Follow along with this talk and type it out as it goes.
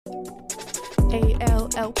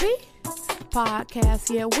ALLP podcast,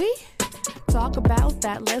 yeah, we talk about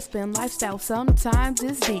that lesbian lifestyle. Sometimes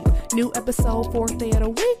it's deep. New episode, fourth day of the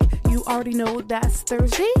week. You already know that's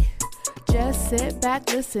Thursday. Just sit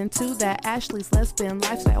back, listen to that Ashley's Lesbian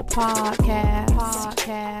Lifestyle podcast.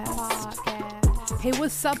 Hey,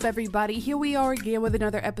 what's up, everybody? Here we are again with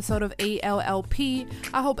another episode of ALLP.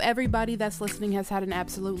 I hope everybody that's listening has had an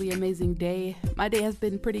absolutely amazing day. My day has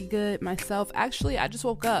been pretty good myself. Actually, I just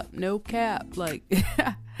woke up. No cap. Like,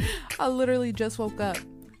 I literally just woke up.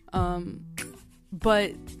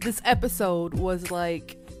 But this episode was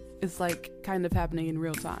like, it's like kind of happening in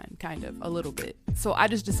real time, kind of, a little bit. So I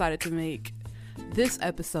just decided to make this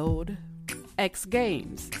episode X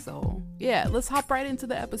Games. So yeah, let's hop right into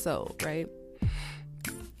the episode, right?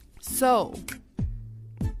 So,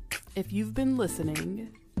 if you've been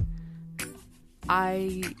listening,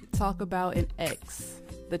 I talk about an ex,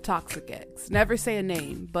 the toxic ex. Never say a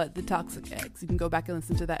name, but the toxic ex. You can go back and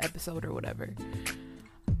listen to that episode or whatever.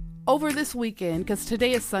 Over this weekend, because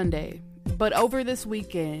today is Sunday, but over this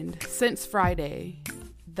weekend, since Friday,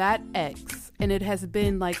 that ex, and it has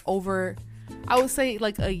been like over, I would say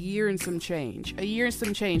like a year and some change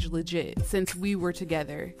legit, since we were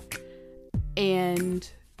together. And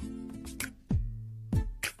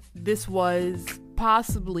this was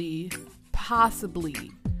possibly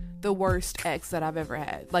the worst ex that I've ever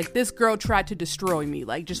had. Like, this girl tried to destroy me,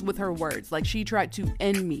 like, just with her words. Like, she tried to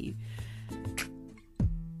end me.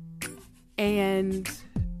 And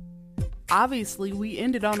obviously we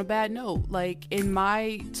ended on a bad note. Like,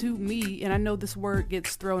 to me, and I know this word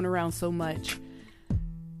gets thrown around so much,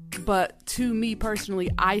 but to me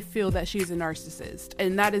personally, I feel that she's a narcissist.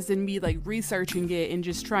 And that is in me, like, researching it and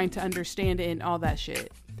just trying to understand it and all that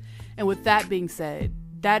shit. And with that being said,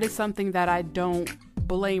 that is something that I don't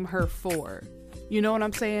blame her for. You know what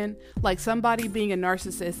I'm saying? Like, somebody being a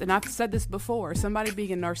narcissist, and I've said this before, somebody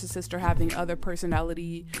being a narcissist or having other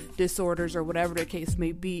personality disorders or whatever the case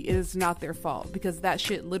may be, it is not their fault, because that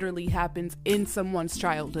shit literally happens in someone's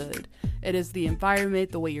childhood. It is the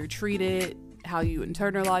environment, the way you're treated, how you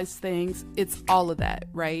internalize things. It's all of that,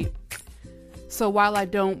 right? So while I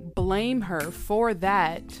don't blame her for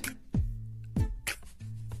that,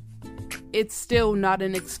 it's still not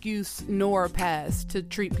an excuse nor a pass to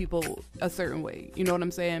treat people a certain way. You know what I'm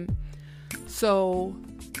saying? So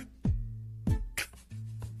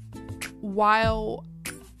while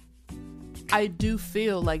I do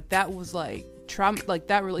feel like that was like like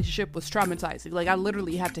that relationship was traumatizing. Like, I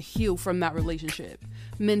literally had to heal from that relationship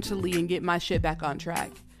mentally and get my shit back on track.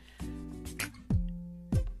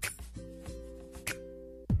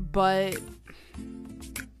 But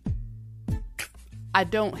I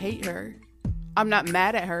don't hate her. I'm not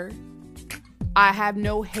mad at her. I have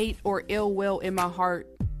no hate or ill will in my heart,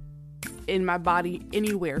 in my body,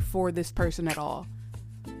 anywhere for this person at all.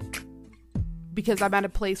 Because I'm at a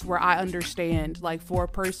place where I understand, like, for a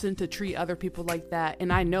person to treat other people like that,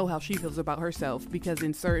 and I know how she feels about herself, because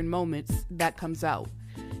in certain moments that comes out.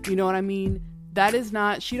 You know what I mean? That is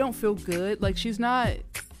not, she don't feel good. Like, she's not,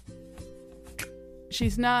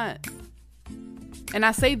 and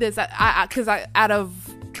I say this because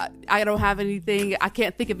I don't have anything, I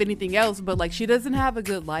can't think of anything else, but like, she doesn't have a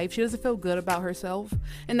good life. She doesn't feel good about herself.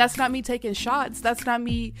 And that's not me taking shots. That's not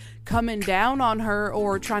me coming down on her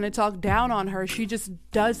or trying to talk down on her. She just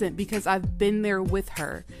doesn't, because I've been there with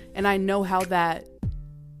her and I know how that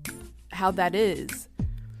is.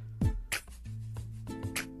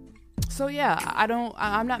 So yeah,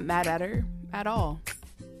 I'm not mad at her at all.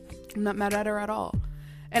 I'm not mad at her at all.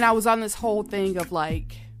 And I was on this whole thing of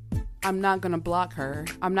like, I'm not going to block her.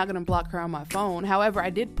 I'm not going to block her on my phone. However, I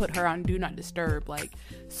did put her on Do Not Disturb. Like,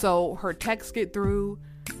 so her texts get through,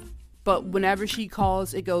 but whenever she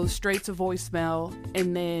calls, it goes straight to voicemail.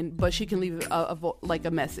 And then, but she can leave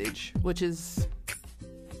a message, which is,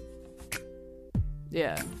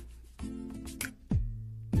 yeah.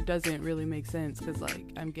 It doesn't really make sense, because like,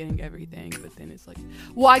 I'm getting everything, but then it's like,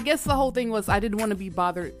 well, I guess the whole thing was I didn't want to be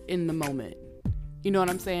bothered in the moment. You know what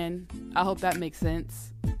I'm saying? I hope that makes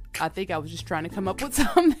sense. I think I was just trying to come up with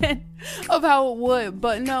something of how it would,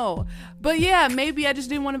 but no. But yeah, maybe I just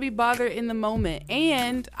didn't want to be bothered in the moment.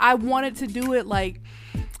 And I wanted to do it like,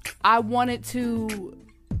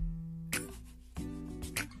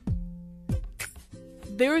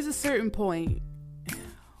 there was a certain point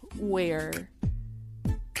where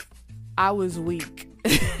I was weak.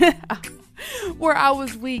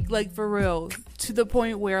 Like, for real. To the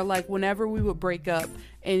point where, like, whenever we would break up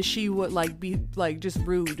and she would like be like just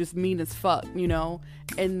rude, just mean as fuck, you know.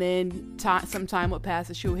 And then some time would pass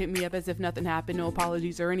and she would hit me up as if nothing happened, no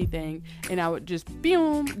apologies or anything, and I would just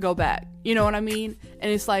boom, go back, you know what I mean?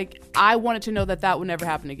 And it's like I wanted to know that would never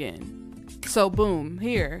happen again. So boom,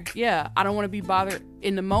 here, yeah, I don't want to be bothered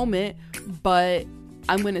in the moment, but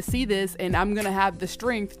I'm gonna see this and I'm gonna have the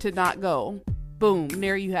strength to not go. Boom,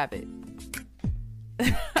 there you have it.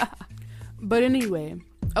 But anyway,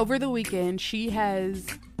 over the weekend, she has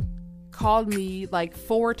called me like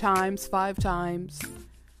 4 times, 5 times,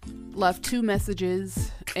 left 2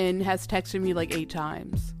 messages, and has texted me like 8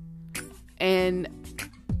 times. And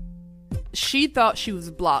she thought she was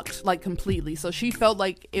blocked like completely. So she felt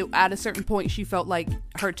like at a certain point, she felt like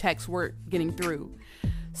her texts weren't getting through.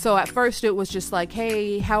 So at first it was just like,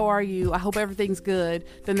 hey, how are you? I hope everything's good.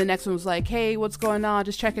 Then the next one was like, hey, what's going on?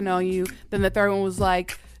 Just checking on you. Then the third one was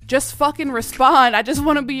like, just fucking respond. I just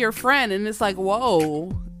want to be your friend. And it's like,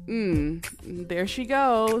 whoa, there she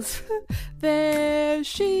goes. There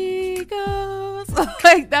she goes.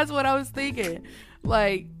 Like, that's what I was thinking.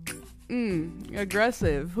 Like,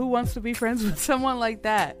 aggressive. Who wants to be friends with someone like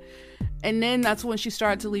that? And then that's when she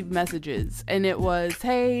started to leave messages. And it was,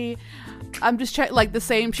 hey, I'm just checking, like the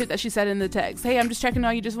same shit that she said in the text. Hey, I'm just checking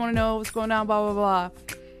on you. Just want to know what's going on, blah, blah, blah.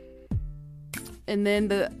 And then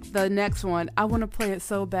the next one, I want to play it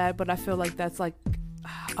so bad, but I feel like that's like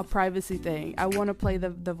a privacy thing. I want to play the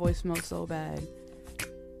voicemail so bad.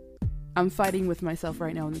 I'm fighting with myself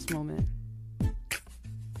right now in this moment.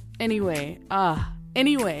 Anyway.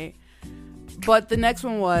 But the next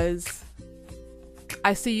one was,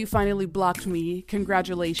 I see you finally blocked me.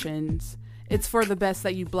 Congratulations. It's for the best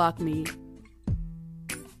that you blocked me.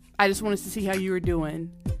 I just wanted to see how you were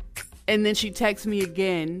doing. And then she texts me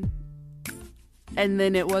again. And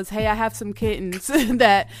then it was, hey, I have some kittens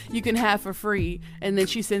that you can have for free. And then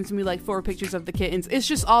she sends me like 4 pictures of the kittens. It's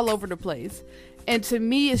just all over the place. And to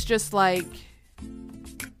me, it's just like,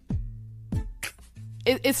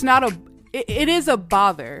 it's not it is a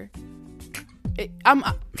bother.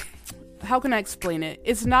 How can I explain it?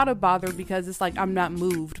 It's not a bother because it's like I'm not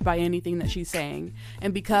moved by anything that she's saying.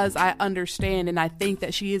 And because I understand and I think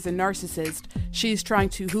that she is a narcissist, she's trying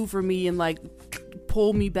to hoover me and like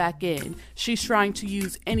pull me back in. She's trying to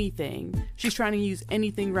use anything. She's trying to use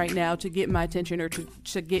anything right now to get my attention or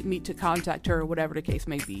to get me to contact her or whatever the case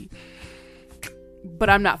may be. But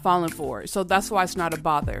I'm not falling for it. So that's why it's not a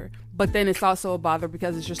bother. But then it's also a bother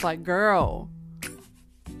because it's just like, girl,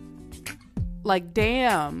 like,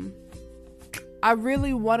 damn. I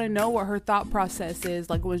really want to know what her thought process is,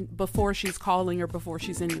 like before she's calling or before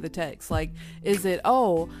she's sending the text. Like, is it,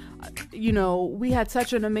 oh, you know, we had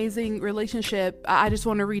such an amazing relationship, I just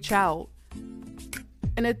want to reach out.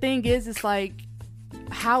 And the thing is, it's like,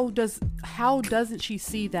 how doesn't she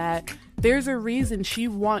see that there's a reason she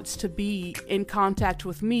wants to be in contact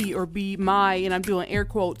with me or be my, and I'm doing air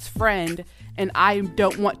quotes, friend, and I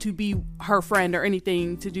don't want to be her friend or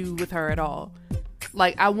anything to do with her at all.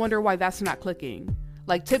 Like, I wonder why that's not clicking.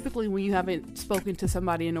 Like, typically when you haven't spoken to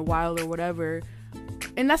somebody in a while or whatever,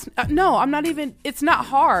 and that's, no, I'm not even, it's not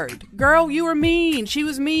hard. Girl, you were mean. She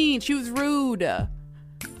was mean. She was rude.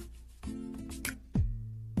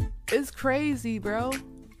 It's crazy, bro.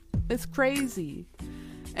 It's crazy.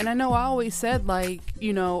 And I know I always said, like,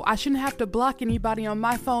 you know, I shouldn't have to block anybody on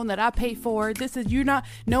my phone that I pay for.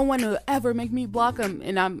 No one will ever make me block them.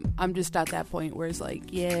 And I'm just at that point where it's like,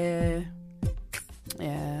 yeah,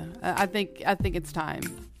 I think it's time.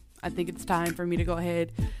 I think it's time for me to go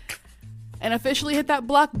ahead and officially hit that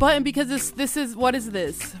block button, because what is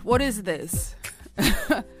this? What is this?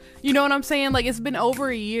 You know what I'm saying? Like, it's been over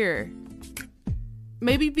a year.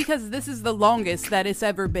 Maybe because this is the longest that it's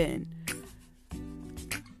ever been.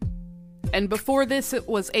 And before this, it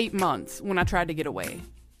was 8 months when I tried to get away.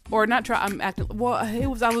 Or not try,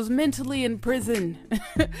 I was mentally in prison.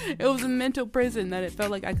 It was a mental prison that it felt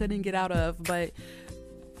like I couldn't get out of. But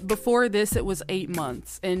before this, it was 8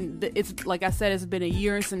 months. And it's, like I said, it's been a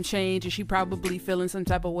year and some change. And she probably feeling some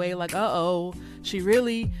type of way, like, uh-oh, she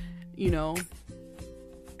really, you know.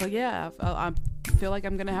 But yeah, I feel like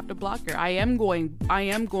I'm going to have to block her. I am going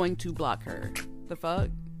to block her. The fuck?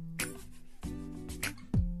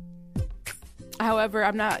 However,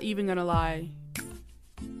 I'm not even going to lie.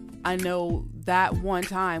 I know that one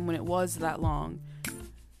time when it was that long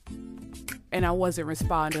and I wasn't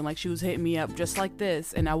responding, like she was hitting me up just like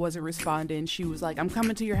this and I wasn't responding. She was like, I'm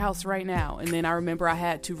coming to your house right now. And then I remember I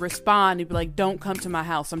had to respond and be like, don't come to my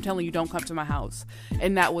house. I'm telling you, don't come to my house.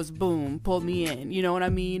 And that was boom, pulled me in. You know what I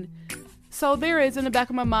mean? So there is, in the back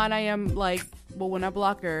of my mind, I am like, well, when I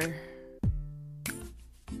block her,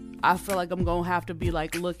 I feel like I'm gonna have to be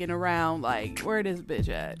like looking around like, where this bitch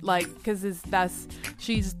at? Like, cause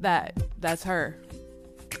she's that. That's her.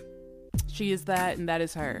 She is that, and that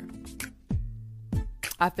is her.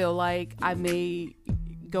 I feel like I may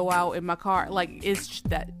go out in my car, like, it's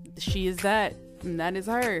that, she is that, and that is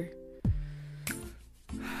her.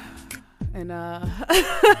 And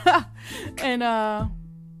and I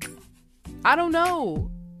don't know.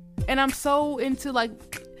 And I'm so into like,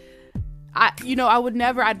 I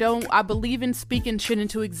believe in speaking shit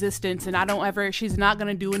into existence, and she's not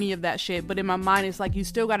gonna do any of that shit, but in my mind it's like, you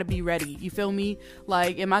still gotta be ready, you feel me?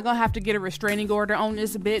 Like, am I gonna have to get a restraining order on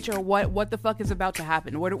this bitch, or what the fuck is about to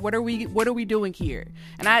happen? What are we doing here?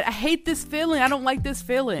 And I hate this feeling. I don't like this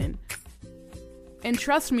feeling. And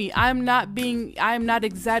trust me, I am not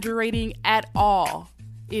exaggerating at all.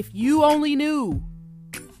 If you only knew.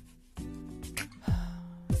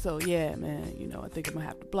 So yeah, man, I think I'm gonna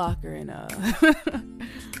have to block her, and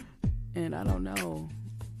and I don't know.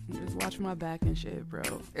 Just watch my back and shit, bro.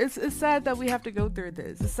 It's sad that we have to go through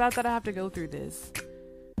this. It's sad that I have to go through this.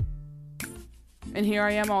 And here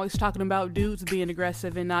I am always talking about dudes being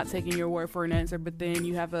aggressive and not taking your word for an answer, but then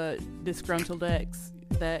you have a disgruntled ex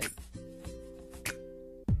that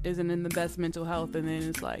isn't in the best mental health, and then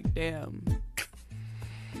it's like, damn.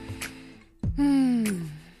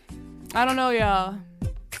 I don't know, y'all.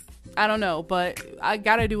 I don't know, but I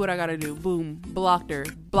gotta do what I gotta do. Boom.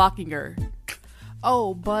 Blocking her.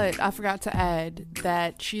 Oh, but I forgot to add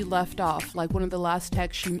that she left off, like, one of the last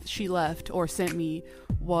texts she left or sent me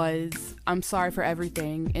was, "I'm sorry for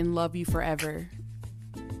everything and love you forever."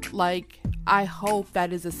 Like, I hope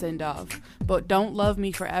that is a send-off, but don't love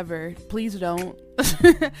me forever. Please don't.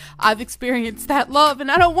 I've experienced that love and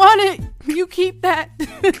I don't want it. You keep that.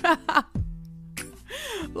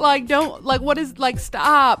 Like, don't, like, what is, like,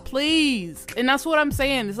 stop, please. And that's what I'm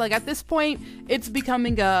saying. It's like, at this point, it's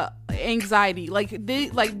becoming a anxiety.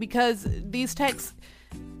 Because these texts,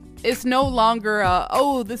 it's no longer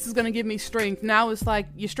this is gonna give me strength. Now it's like,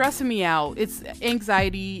 you're stressing me out. It's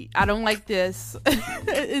anxiety. I don't like this.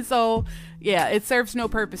 So yeah, it serves no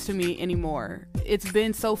purpose to me anymore. It's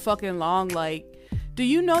been so fucking long. Like, do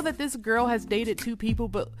you know that this girl has dated 2 people?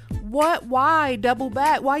 But why double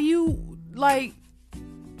back? Why you, like,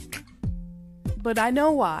 but I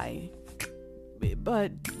know why.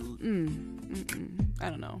 But I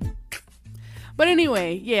don't know. But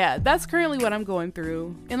anyway, yeah, that's currently what I'm going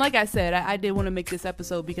through. And like I said, I did want to make this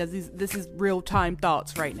episode because this is real-time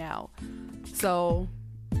thoughts right now. So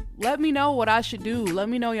let me know what I should do. Let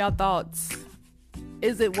me know y'all thoughts.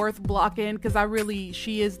 Is it worth blocking? Because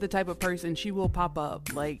she is the type of person, she will pop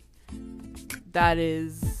up. Like, that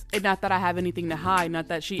is, and not that I have anything to hide, not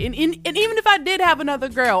that and even if I did have another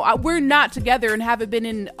girl, we're not together and haven't been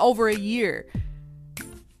in over a year.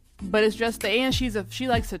 But it's just and she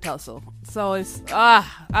likes to tussle. So it's, I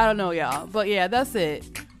don't know, y'all. But yeah, that's it.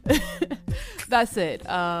 That's it.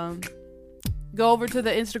 Go over to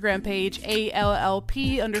the Instagram page,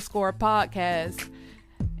 ALLP_podcast,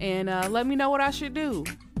 and let me know what I should do.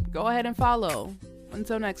 Go ahead and follow.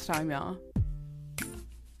 Until next time, y'all.